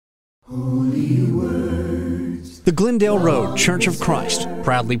The Glendale Road Church of Christ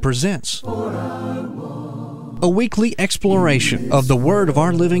proudly presents a weekly exploration of the Word of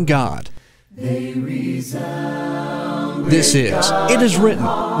our living God. This is It Is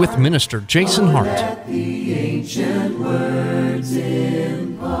Written with Minister Jason Hart. We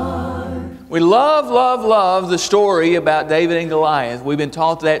love the story about David and Goliath. We've been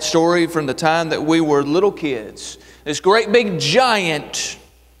taught that story from the time that we were little kids. This great big giant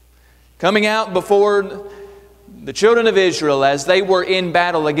coming out before the children of Israel as they were in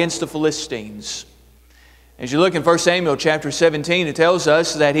battle against the Philistines. As you look in 1 Samuel chapter 17, it tells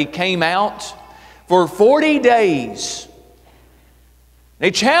us that he came out for 40 days. He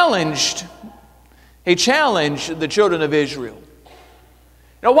challenged the children of Israel.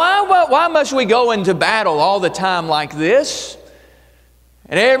 Now, why must we go into battle all the time like this?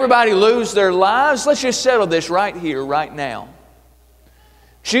 And everybody lose their lives? Let's just settle this right here, right now.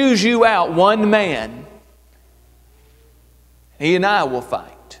 Choose you out one man. He and I will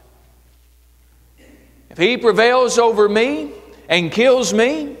fight. If he prevails over me and kills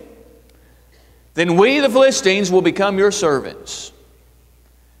me, then we, the Philistines, will become your servants.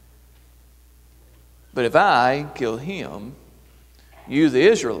 But if I kill him, you, the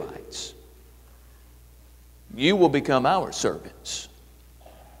Israelites, you will become our servants.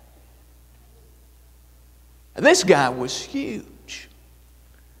 And this guy was huge.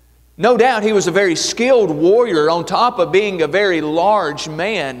 No doubt he was a very skilled warrior on top of being a very large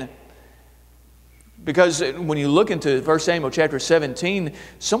man. Because when you look into 1 Samuel chapter 17,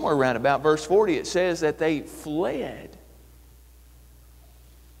 somewhere around about verse 40, it says that they fled.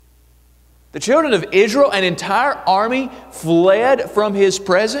 The children of Israel, an entire army, fled from his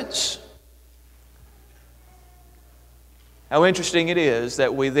presence. How interesting it is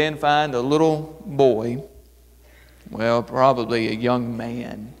that we then find a little boy, well, probably a young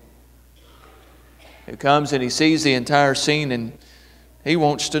man, who comes and he sees the entire scene and he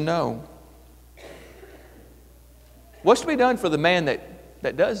wants to know. What's to be done for the man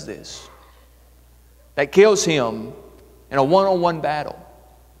that does this? That kills him in a one-on-one battle.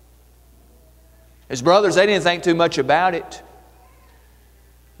 His brothers, they didn't think too much about it.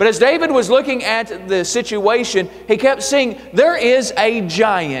 But as David was looking at the situation, he kept seeing, there is a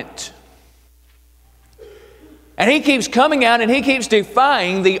giant. And he keeps coming out and he keeps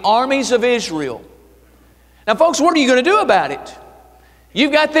defying the armies of Israel. Now, folks, what are you going to do about it?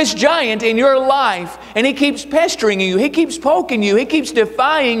 You've got this giant in your life, and he keeps pestering you. He keeps poking you. He keeps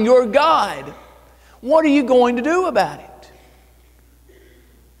defying your God. What are you going to do about it?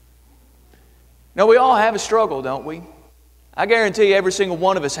 Now, we all have a struggle, don't we? I guarantee you every single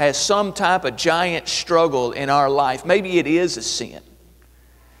one of us has some type of giant struggle in our life. Maybe it is a sin.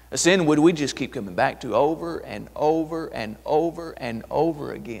 A sin would we just keep coming back to over and over and over and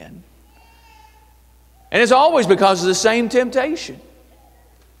over again. And it's always because of the same temptation.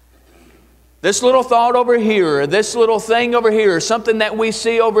 This little thought over here, or this little thing over here, or something that we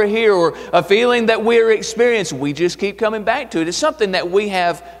see over here, or a feeling that we're experiencing, we just keep coming back to it. It's something that we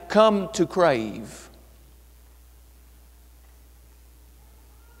have come to crave.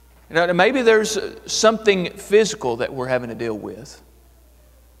 Now, maybe there's something physical that we're having to deal with.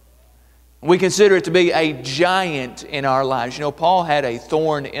 We consider it to be a giant in our lives. You know, Paul had a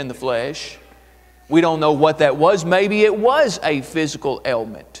thorn in the flesh. We don't know what that was. Maybe it was a physical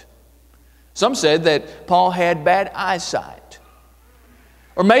ailment. Some said that Paul had bad eyesight.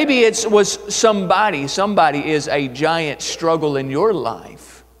 Or maybe it was somebody is a giant struggle in your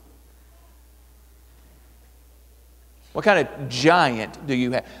life. What kind of giant do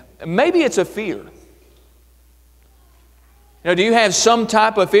you have? Maybe it's a fear. You know, do you have some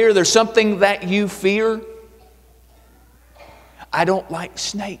type of fear? There's something that you fear. I don't like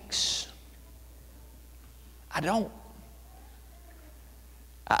snakes. I don't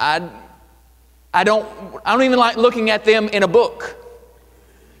even like looking at them in a book.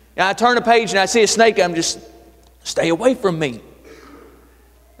 And I turn a page and I see a snake, I'm just, stay away from me.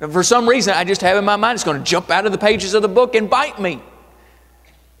 And for some reason, I just have in my mind, it's going to jump out of the pages of the book and bite me.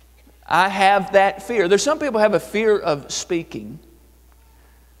 I have that fear. There's some people have a fear of speaking.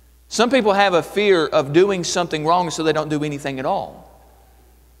 Some people have a fear of doing something wrong so they don't do anything at all.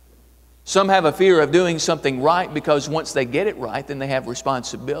 Some have a fear of doing something right because once they get it right, then they have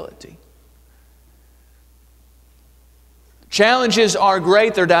responsibility. Challenges are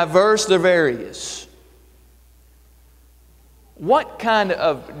great, they're diverse, they're various. What kind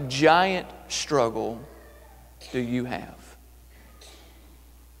of giant struggle do you have?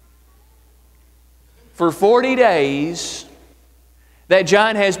 For 40 days, That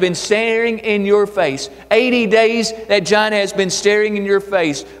giant has been staring in your face. 80 days, that giant has been staring in your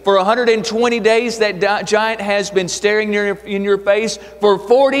face. For 120 days, that giant has been staring in your face. For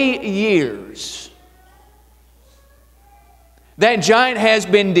 40 years. That giant has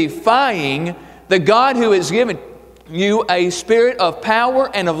been defying the God who has given you a spirit of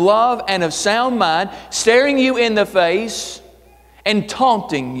power and of love and of sound mind, staring you in the face and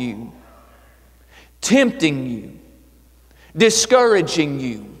taunting you, tempting you, discouraging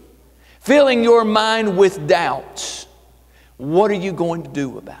you, filling your mind with doubts. What are you going to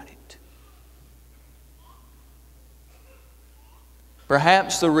do about it?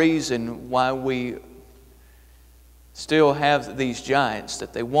 Perhaps the reason why we still have these giants,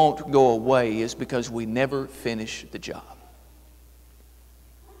 that they won't go away, is because we never finish the job.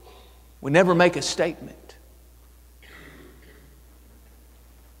 We never make a statement.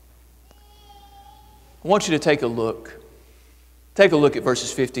 I want you to take a look. Take a look at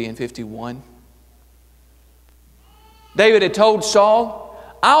verses 50 and 51. David had told Saul,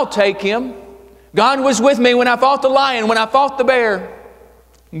 I'll take him. God was with me when I fought the lion, when I fought the bear.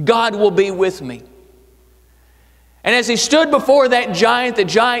 God will be with me. And as he stood before that giant, the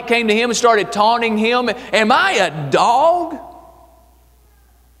giant came to him and started taunting him. Am I a dog?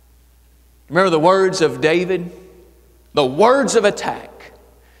 Remember the words of David? The words of attack.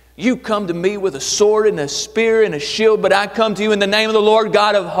 You come to me with a sword and a spear and a shield, but I come to you in the name of the Lord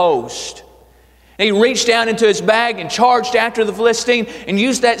God of hosts. And he reached down into his bag and charged after the Philistine and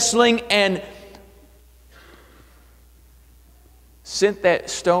used that sling and sent that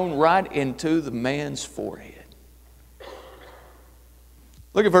stone right into the man's forehead.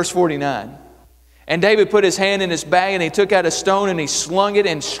 Look at verse 49. And David put his hand in his bag and he took out a stone and he slung it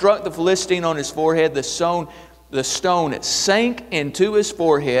and struck the Philistine on his forehead. The stone it sank into his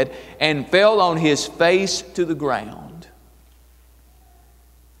forehead and fell on his face to the ground.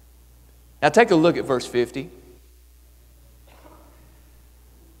 Now take a look at verse 50.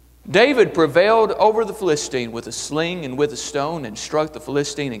 David prevailed over the Philistine with a sling and with a stone and struck the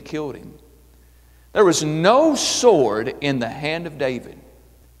Philistine and killed him. There was no sword in the hand of David.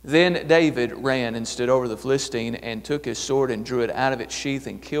 Then David ran and stood over the Philistine and took his sword and drew it out of its sheath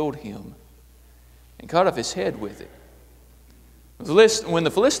and killed him and cut off his head with it. When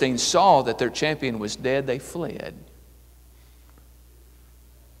the Philistines saw that their champion was dead, they fled.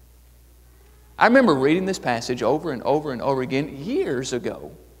 I remember reading this passage over and over and over again years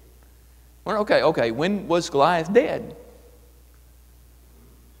ago. Well, okay, when was Goliath dead?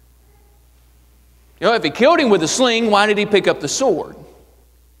 You know, if he killed him with a sling, why did he pick up the sword?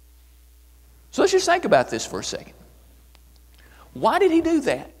 So let's just think about this for a second. Why did he do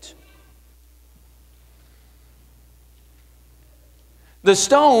that? The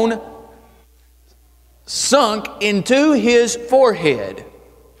stone sunk into his forehead.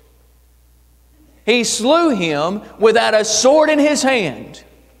 He slew him without a sword in his hand.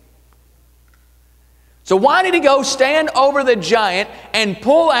 So why did he go stand over the giant and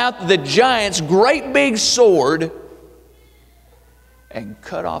pull out the giant's great big sword and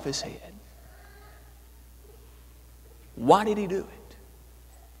cut off his head? Why did he do it?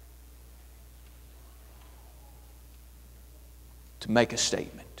 To make a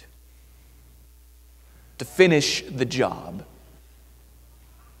statement. To finish the job.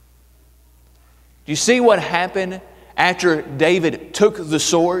 Do you see what happened after David took the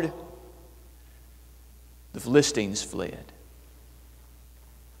sword? The Philistines fled.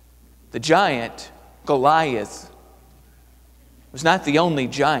 The giant, Goliath, was not the only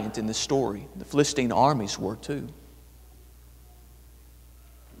giant in the story. The Philistine armies were too.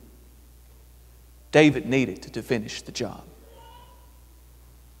 David needed to finish the job.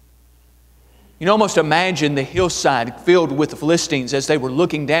 You can almost imagine the hillside filled with the Philistines as they were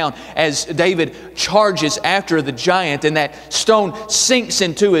looking down as David charges after the giant and that stone sinks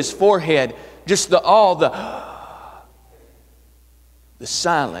into his forehead. Just the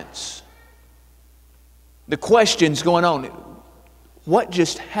silence. The questions going on. What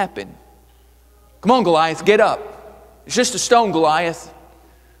just happened? Come on, Goliath, get up. It's just a stone, Goliath.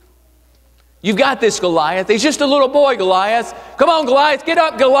 You've got this, Goliath. He's just a little boy, Goliath. Come on, Goliath, get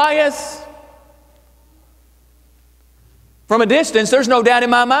up, Goliath. From a distance, there's no doubt in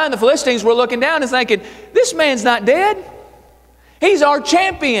my mind the Philistines were looking down and thinking, this man's not dead. He's our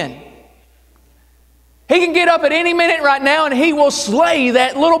champion. He can get up at any minute right now and he will slay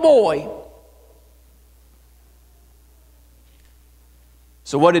that little boy.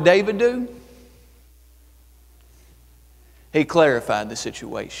 So what did David do? He clarified the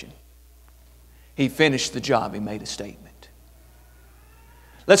situation. He finished the job. He made a statement.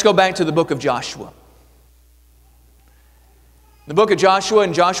 Let's go back to the book of Joshua. The book of Joshua,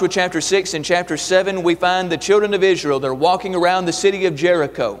 in Joshua chapter 6 and chapter 7, we find the children of Israel. They're walking around the city of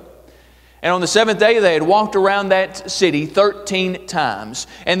Jericho. And on the seventh day, they had walked around that city 13 times.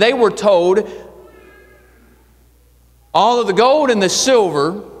 And they were told, all of the gold and the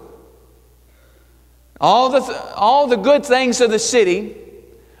silver, all the good things of the city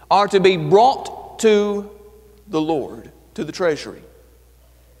are to be brought to the Lord, to the treasury.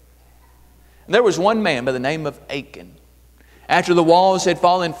 And there was one man by the name of Achan. After the walls had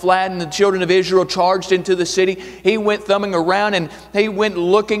fallen flat and the children of Israel charged into the city, he went thumbing around and he went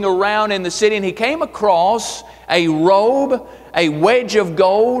looking around in the city, and he came across a robe, a wedge of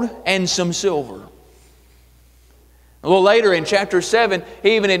gold, and some silver. A little later in chapter 7,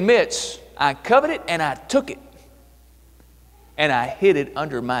 he even admits, I coveted and I took it, and I hid it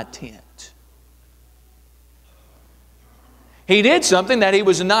under my tent. He did something that he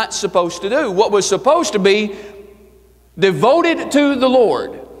was not supposed to do. What was supposed to be devoted to the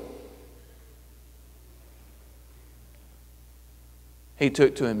Lord, he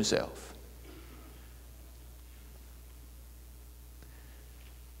took to himself.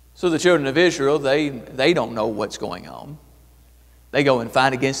 So the children of Israel, they don't know what's going on. They go and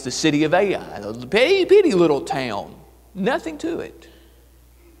fight against the city of Ai, a petty little town. Nothing to it.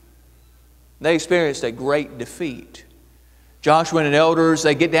 They experienced a great defeat. Joshua and the elders,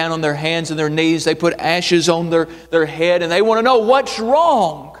 they get down on their hands and their knees. They put ashes on their head, and they want to know what's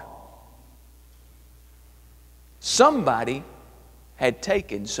wrong. Somebody had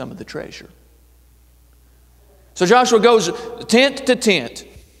taken some of the treasure. So Joshua goes tent to tent.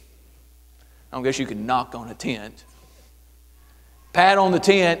 I don't guess you can knock on a tent. Pat on the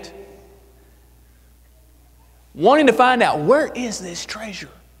tent, wanting to find out, where is this treasure?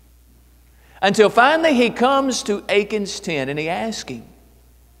 Until finally he comes to Achan's tent and he asks him,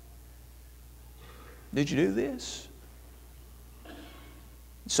 did you do this?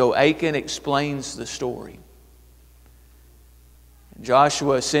 So Achan explains the story.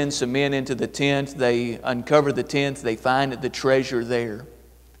 Joshua sends some men into the tent. They uncover the tent. They find the treasure there.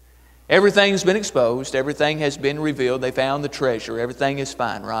 Everything's been exposed. Everything has been revealed. They found the treasure. Everything is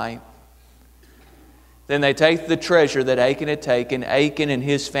fine, right? Then they take the treasure that Achan had taken, Achan and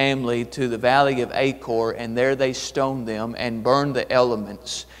his family, to the valley of Achor, and there they stoned them and burned the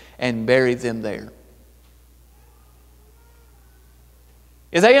elements and buried them there.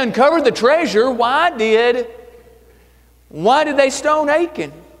 If they uncovered the treasure, why did they stone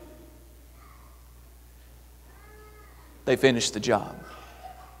Achan? They finished the job.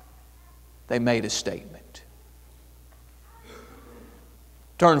 They made a statement.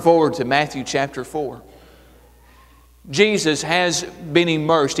 Turn forward to Matthew chapter 4. Jesus has been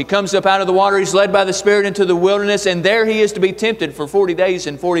immersed. He comes up out of the water. He's led by the Spirit into the wilderness, and there he is to be tempted for 40 days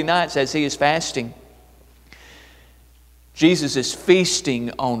and 40 nights as he is fasting. Jesus is feasting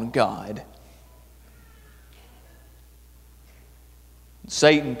on God.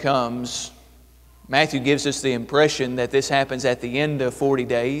 Satan comes. Matthew gives us the impression that this happens at the end of 40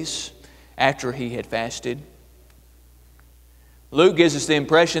 days after he had fasted. Luke gives us the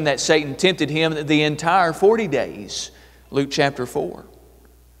impression that Satan tempted him the entire 40 days. Luke chapter 4.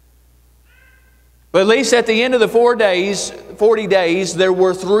 But at least at the end of the 40 days, there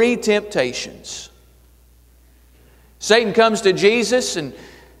were 3 temptations. Satan comes to Jesus and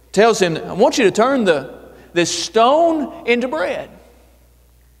tells him, I want you to turn this stone into bread.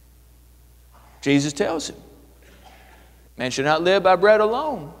 Jesus tells him, man should not live by bread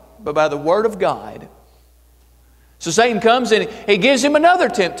alone, but by the word of God. So Satan comes and he gives him another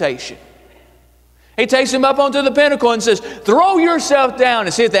temptation. He takes him up onto the pinnacle and says, throw yourself down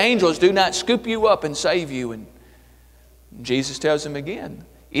and see if the angels do not scoop you up and save you. And Jesus tells him again,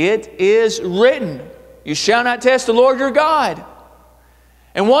 it is written, you shall not test the Lord your God.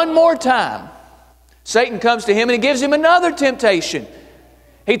 And one more time, Satan comes to him and he gives him another temptation.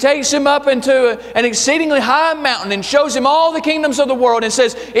 He takes him up into an exceedingly high mountain and shows him all the kingdoms of the world and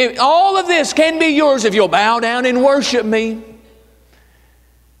says, if all of this can be yours if you'll bow down and worship me.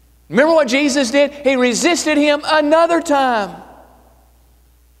 Remember what Jesus did? He resisted him another time.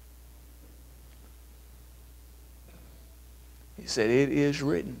 He said, it is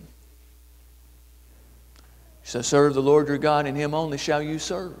written. You shall serve the Lord your God, and him only shall you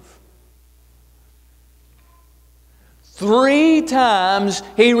serve. 3 times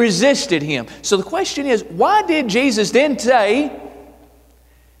he resisted him. So the question is, why did Jesus then say,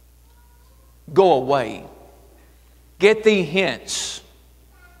 go away, get thee hence?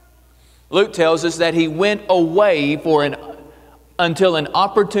 Luke tells us that he went away until an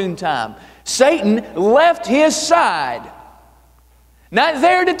opportune time. Satan left his side. Not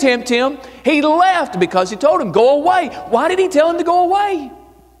there to tempt him. He left because he told him, go away. Why did he tell him to go away?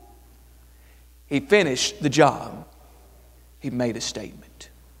 He finished the job. He made a statement.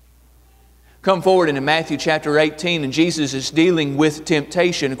 Come forward into Matthew chapter 18, and Jesus is dealing with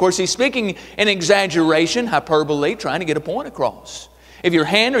temptation. Of course, he's speaking in exaggeration, hyperbole, trying to get a point across. If your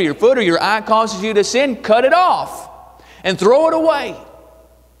hand or your foot or your eye causes you to sin, cut it off and throw it away.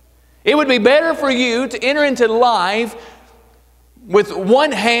 It would be better for you to enter into life with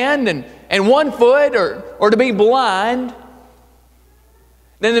one hand and one foot, or to be blind,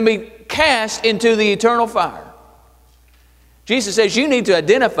 than to be cast into the eternal fire. Jesus says you need to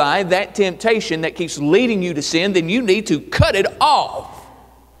identify that temptation that keeps leading you to sin, then you need to cut it off.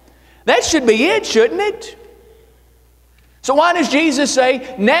 That should be it, shouldn't it? So why does Jesus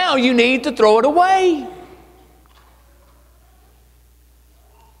say, now you need to throw it away?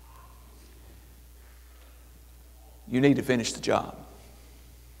 You need to finish the job.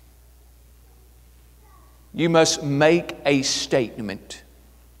 You must make a statement.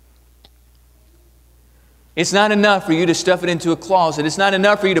 It's not enough for you to stuff it into a closet. It's not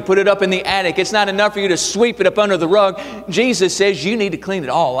enough for you to put it up in the attic. It's not enough for you to sweep it up under the rug. Jesus says you need to clean it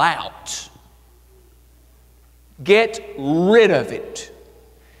all out. Get rid of it.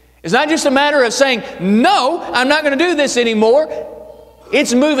 It's not just a matter of saying, no, I'm not going to do this anymore.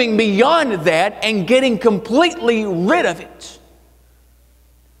 It's moving beyond that and getting completely rid of it.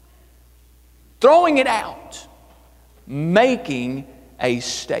 Throwing it out. Making a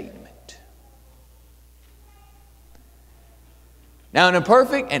statement. Now, in a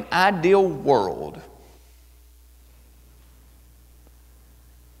perfect and ideal world,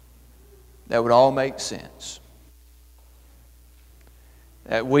 that would all make sense.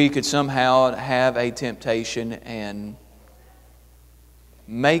 That we could somehow have a temptation and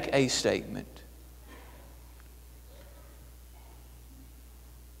make a statement.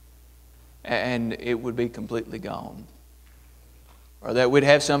 And it would be completely gone. Or that we'd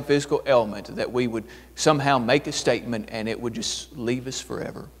have some physical ailment that we would somehow make a statement and it would just leave us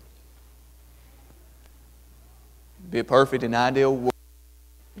forever. Be a perfect and ideal world.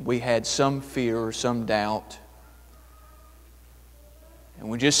 We had some fear or some doubt. And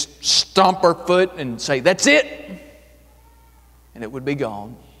we just stomp our foot and say, that's it. And it would be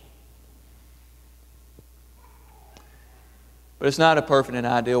gone. But it's not a perfect and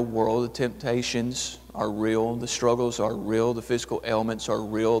ideal world. The temptations are real. The struggles are real. The physical ailments are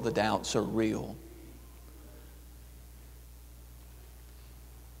real. The doubts are real.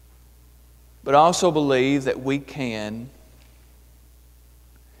 But I also believe that we can,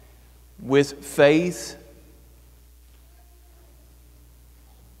 with faith,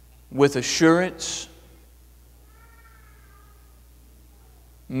 with assurance,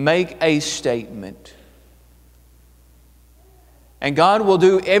 make a statement. And God will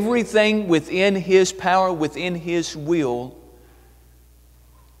do everything within His power, within His will,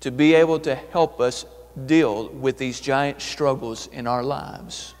 to be able to help us deal with these giant struggles in our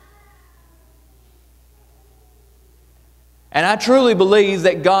lives. And I truly believe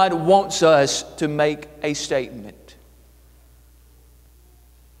that God wants us to make a statement.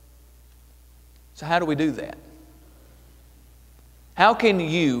 So how do we do that? How can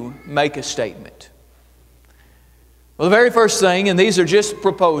you make a statement? Well, the very first thing, and these are just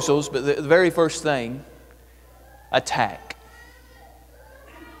proposals, but the very first thing, attack.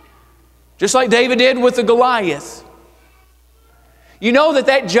 Just like David did with the Goliath. You know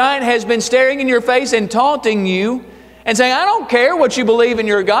that giant has been staring in your face and taunting you and saying, I don't care what you believe in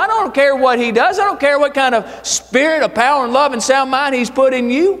your God. I don't care what He does. I don't care what kind of spirit of power and love and sound mind He's put in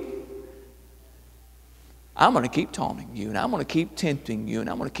you. I'm going to keep taunting you, and I'm going to keep tempting you, and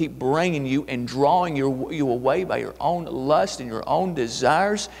I'm going to keep bringing you and drawing you away by your own lust and your own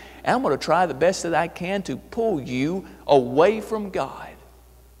desires. And I'm going to try the best that I can to pull you away from God.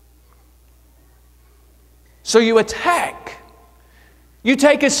 So you attack. You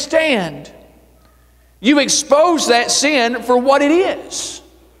take a stand. You expose that sin for what it is.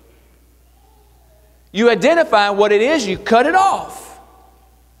 You identify what it is, you cut it off.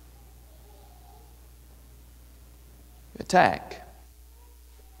 Attack.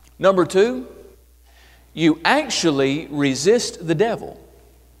 Number two, you actually resist the devil.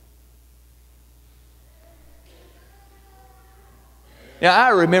 Now, I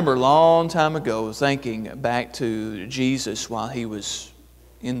remember a long time ago thinking back to Jesus while He was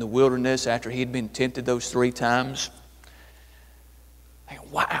in the wilderness after He'd been tempted those 3 times.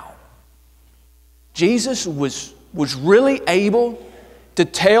 Wow. Jesus was really able to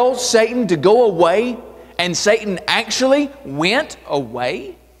tell Satan to go away, and Satan actually went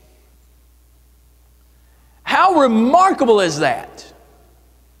away? How remarkable is that?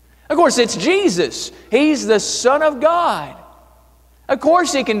 Of course, it's Jesus. He's the Son of God. Of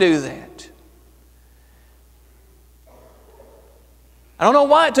course He can do that. I don't know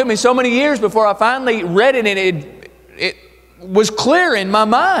why it took me so many years before I finally read it and it was clear in my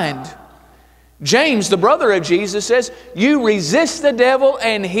mind. James, the brother of Jesus, says, you resist the devil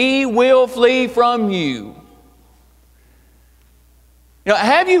and he will flee from you. You know,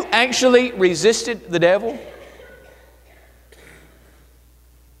 have you actually resisted the devil?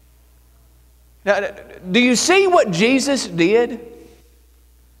 Now, do you see what Jesus did?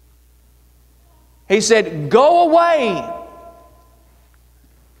 He said, go away.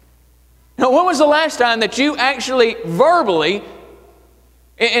 Now, when was the last time that you actually verbally,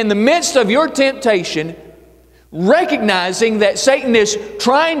 in the midst of your temptation, recognizing that Satan is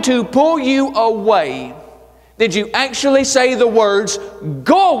trying to pull you away, did you actually say the words,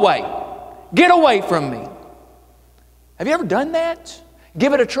 go away, get away from me? Have you ever done that?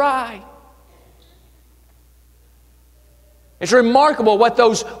 Give it a try. It's remarkable what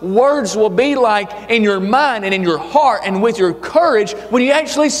those words will be like in your mind and in your heart and with your courage when you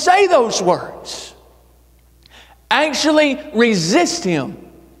actually say those words. Actually resist him.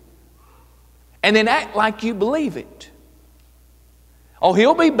 And then act like you believe it. Oh,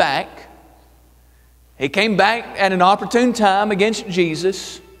 he'll be back. He came back at an opportune time against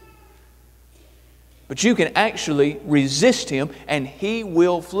Jesus. But you can actually resist him and he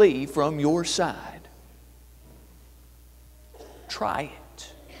will flee from your side. Try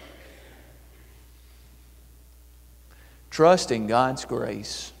it. Trust in God's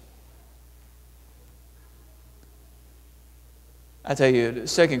grace. I tell you,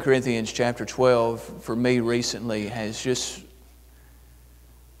 2 Corinthians chapter 12 for me recently has just,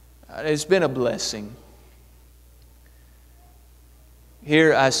 it's been a blessing.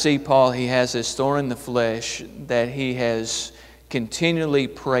 Here I see Paul, he has this thorn in the flesh that he has continually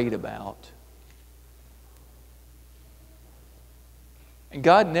prayed about. And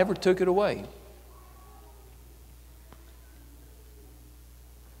God never took it away.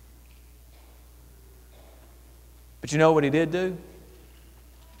 But you know what he did do?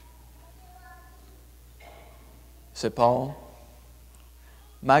 He said, Paul,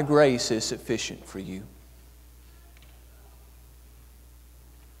 my grace is sufficient for you.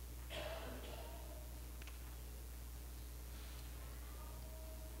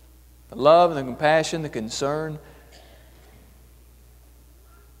 The love and the compassion, the concern,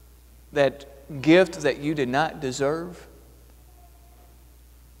 that gift that you did not deserve,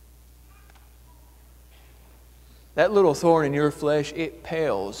 that little thorn in your flesh, it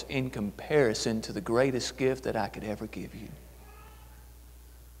pales in comparison to the greatest gift that I could ever give you.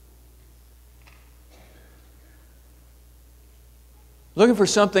 Looking for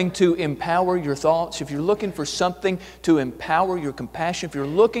something to empower your thoughts, if you're looking for something to empower your compassion, if you're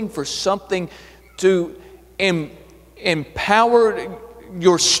looking for something to empower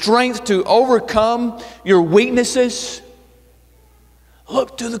your strength to overcome your weaknesses,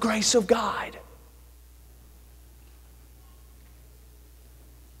 look to the grace of God.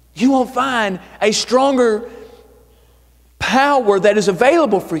 You won't find a stronger power that is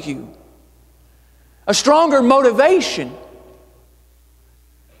available for you, a stronger motivation.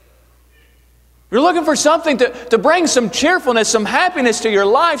 You're looking for something to bring some cheerfulness, some happiness to your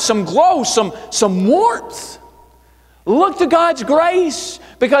life, some glow, some warmth. Look to God's grace,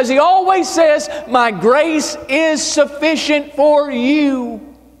 because He always says, my grace is sufficient for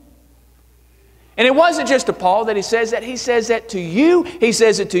you. And it wasn't just to Paul that He says that. He says that to you. He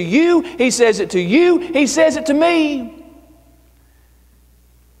says it to you. He says it to you. He says it to me.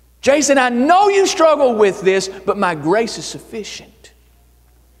 Jason, I know you struggle with this, but my grace is sufficient.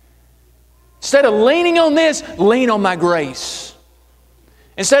 Instead of leaning on this, lean on my grace.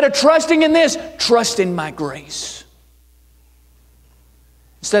 Instead of trusting in this, trust in my grace.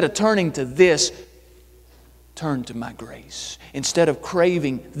 Instead of turning to this, turn to my grace. Instead of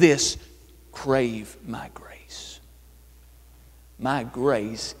craving this, crave my grace. My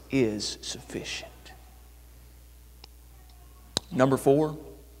grace is sufficient. Number 4,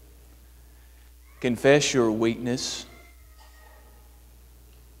 confess your weakness.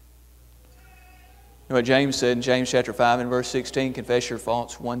 You know what James said in James chapter 5 and verse 16? Confess your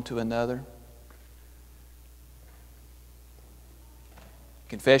faults one to another.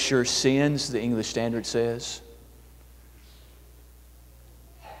 Confess your sins, the English Standard says.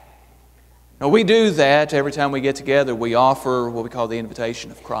 Now, we do that every time we get together. We offer what we call the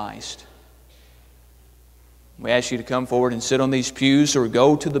invitation of Christ. We ask you to come forward and sit on these pews or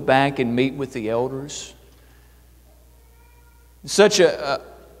go to the back and meet with the elders. Such a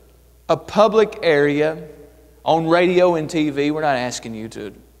public area on radio and TV. We're not asking you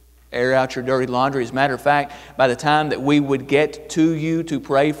to air out your dirty laundry. As a matter of fact, by the time that we would get to you to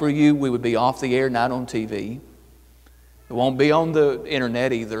pray for you, we would be off the air, not on TV. It won't be on the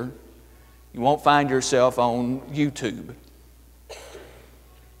internet either. You won't find yourself on YouTube.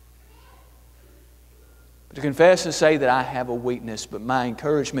 But to confess and say that I have a weakness, but my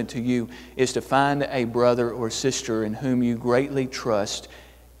encouragement to you is to find a brother or sister in whom you greatly trust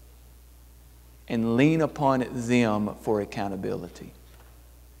and lean upon them for accountability.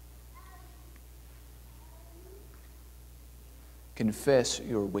 Confess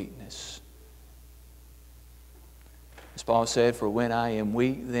your weakness. As Paul said, for when I am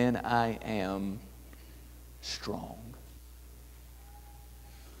weak, then I am strong.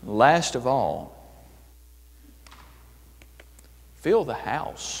 Last of all, fill the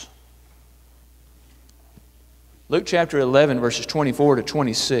house. Luke chapter 11, verses 24 to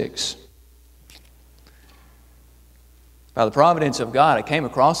 26. By the providence of God, I came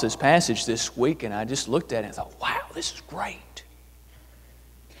across this passage this week and I just looked at it and thought, wow, this is great.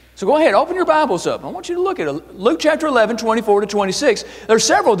 So go ahead, open your Bibles up. I want you to look at it. Luke chapter 11, 24 to 26. There are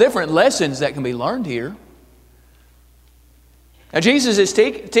several different lessons that can be learned here. Now Jesus is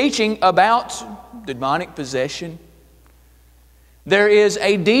teaching about demonic possession. There is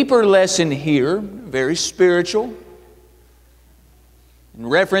a deeper lesson here, very spiritual, in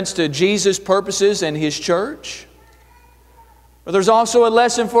reference to Jesus' purposes and His church. But there's also a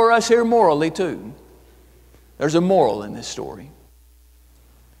lesson for us here morally too. There's a moral in this story.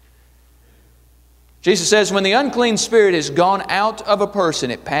 Jesus says, when the unclean spirit is gone out of a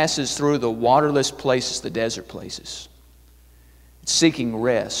person, it passes through the waterless places, the desert places. It's seeking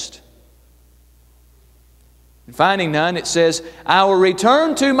rest. And finding none, it says, I will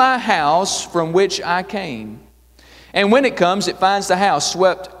return to my house from which I came. And when it comes, it finds the house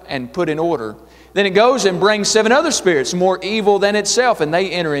swept and put in order. Then it goes and brings 7 other spirits more evil than itself, and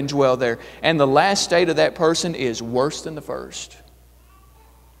they enter and dwell there. And the last state of that person is worse than the first.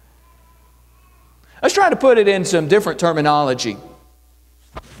 Let's try to put it in some different terminology.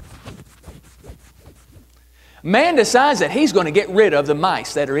 Man decides that he's going to get rid of the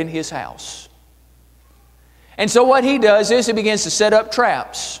mice that are in his house. And so what he does is he begins to set up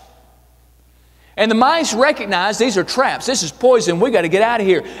traps. And the mice recognize these are traps. This is poison. We've got to get out of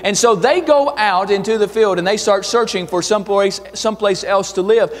here. And so they go out into the field and they start searching for someplace else to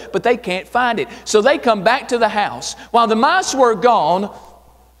live, but they can't find it. So they come back to the house. While the mice were gone,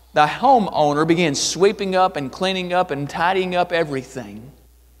 the homeowner begins sweeping up and cleaning up and tidying up everything.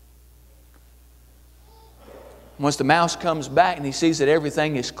 Once the mouse comes back and he sees that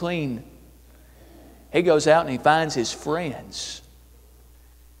everything is clean, he goes out and he finds his friends.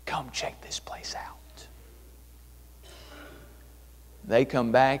 Come check this place out. They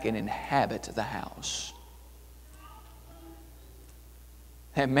come back and inhabit the house.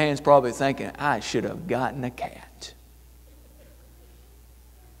 That man's probably thinking, I should have gotten a cat.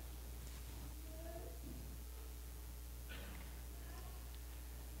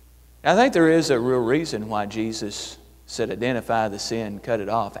 I think there is a real reason why Jesus said identify the sin, cut it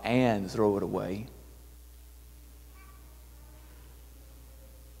off, and throw it away.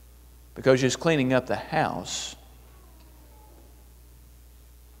 Because just cleaning up the house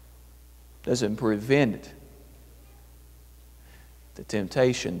doesn't prevent the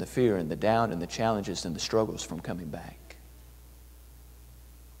temptation, the fear, and the doubt, and the challenges and the struggles from coming back.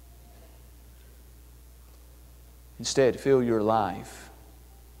 Instead, fill your life,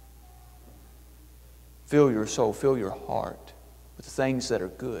 fill your soul, fill your heart with the things that are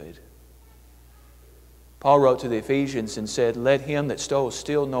good. Paul wrote to the Ephesians and said, let him that stole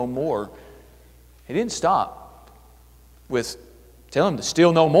steal no more. He didn't stop with tell him to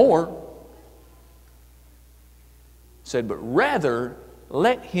steal no more. He said, but rather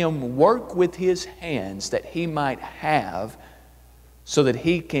let him work with his hands that he might have, so that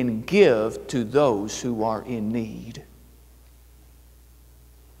he can give to those who are in need.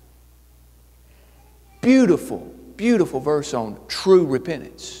 Beautiful, beautiful verse on true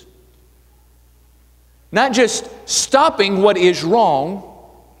repentance. Not just stopping what is wrong,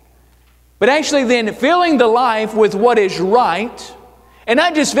 but actually then filling the life with what is right. And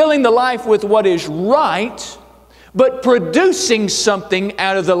not just filling the life with what is right, but producing something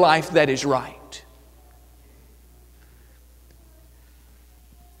out of the life that is right.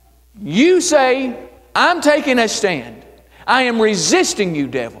 You say, I'm taking a stand. I am resisting you,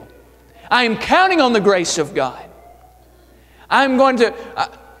 devil. I am counting on the grace of God. I'm going to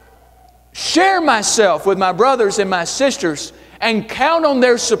share myself with my brothers and my sisters and count on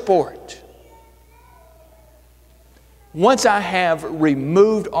their support. Once I have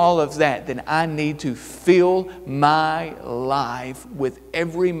removed all of that, then I need to fill my life with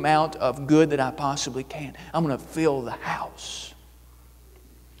every amount of good that I possibly can. I'm going to fill the house.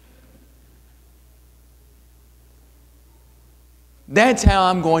 That's how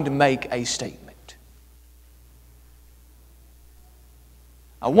I'm going to make a statement.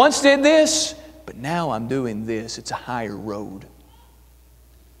 I once did this, but now I'm doing this. It's a higher road.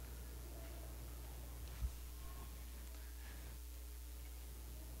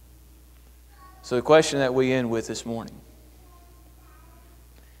 So the question that we end with this morning,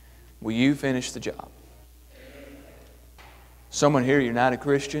 will you finish the job? Someone here, you're not a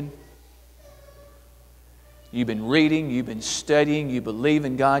Christian. You've been reading, you've been studying, you believe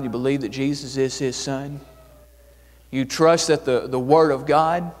in God, you believe that Jesus is His Son. You trust that the Word of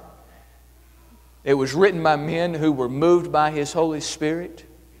God, it was written by men who were moved by His Holy Spirit.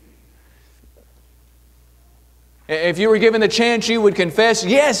 If you were given the chance, you would confess,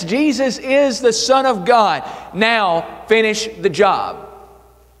 yes, Jesus is the Son of God. Now, finish the job.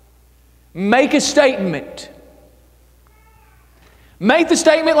 Make a statement. Make the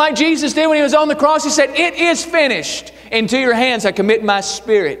statement like Jesus did when He was on the cross. He said, it is finished. Into your hands I commit my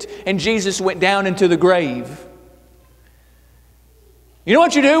spirit. And Jesus went down into the grave. You know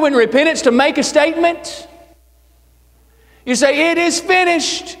what you do in repentance to make a statement? You say, it is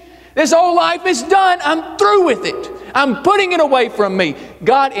finished. This whole life is done. I'm through with it. I'm putting it away from me.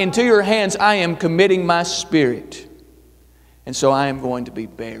 God, into your hands I am committing my spirit. And so I am going to be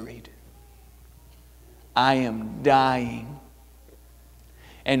buried. I am dying.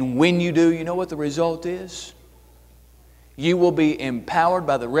 And when you do, you know what the result is? You will be empowered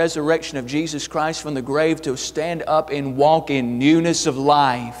by the resurrection of Jesus Christ from the grave to stand up and walk in newness of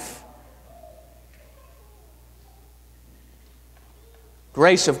life.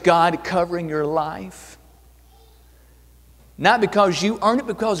 Grace of God covering your life. Not because you earned it,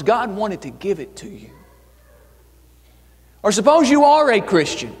 because God wanted to give it to you. Or suppose you are a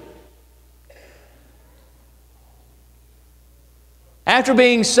Christian. After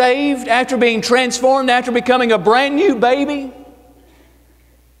being saved, after being transformed, after becoming a brand new baby,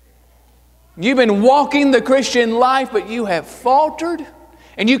 you've been walking the Christian life, but you have faltered.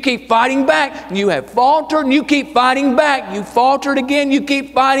 And you keep fighting back, and you have faltered, and you keep fighting back. You faltered again, you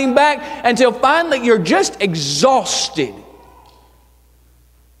keep fighting back, until finally you're just exhausted.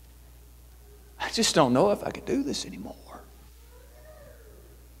 I just don't know if I can do this anymore.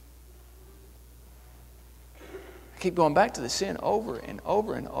 I keep going back to the sin over and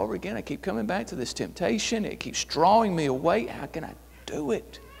over and over again. I keep coming back to this temptation. It keeps drawing me away. How can I do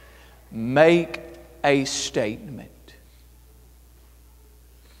it? Make a statement.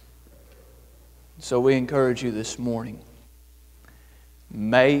 So we encourage you this morning,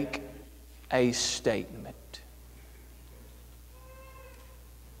 make a statement.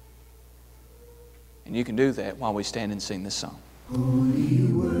 And you can do that while we stand and sing this song.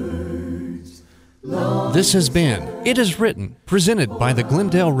 This has been It Is Written, presented by the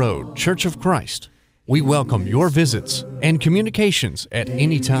Glendale Road Church of Christ. We welcome your visits and communications at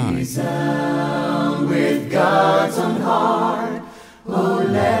any time. With God's own heart, oh,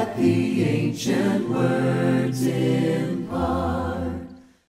 let the ancient word